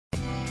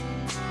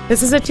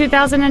This is a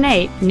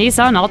 2008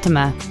 Nissan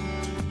Altima.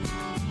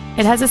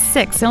 It has a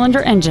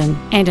 6-cylinder engine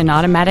and an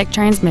automatic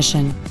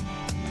transmission.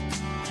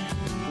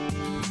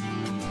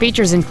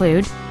 Features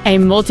include a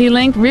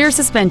multi-link rear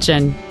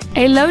suspension,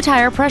 a low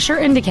tire pressure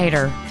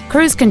indicator,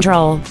 cruise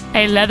control,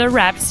 a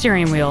leather-wrapped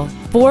steering wheel,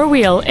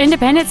 4-wheel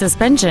independent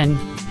suspension,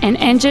 an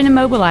engine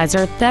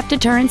immobilizer theft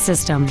deterrent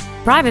system,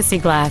 privacy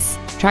glass,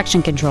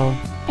 traction control,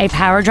 a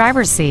power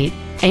driver's seat,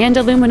 and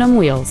aluminum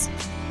wheels.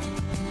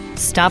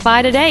 Stop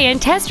by today and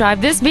test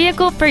drive this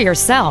vehicle for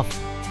yourself.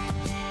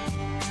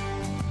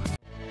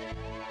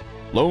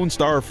 Lone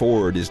Star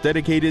Ford is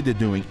dedicated to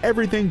doing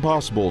everything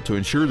possible to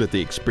ensure that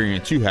the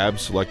experience you have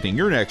selecting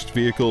your next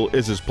vehicle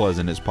is as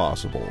pleasant as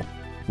possible.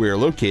 We are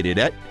located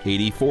at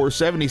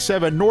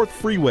 8477 North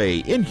Freeway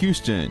in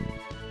Houston.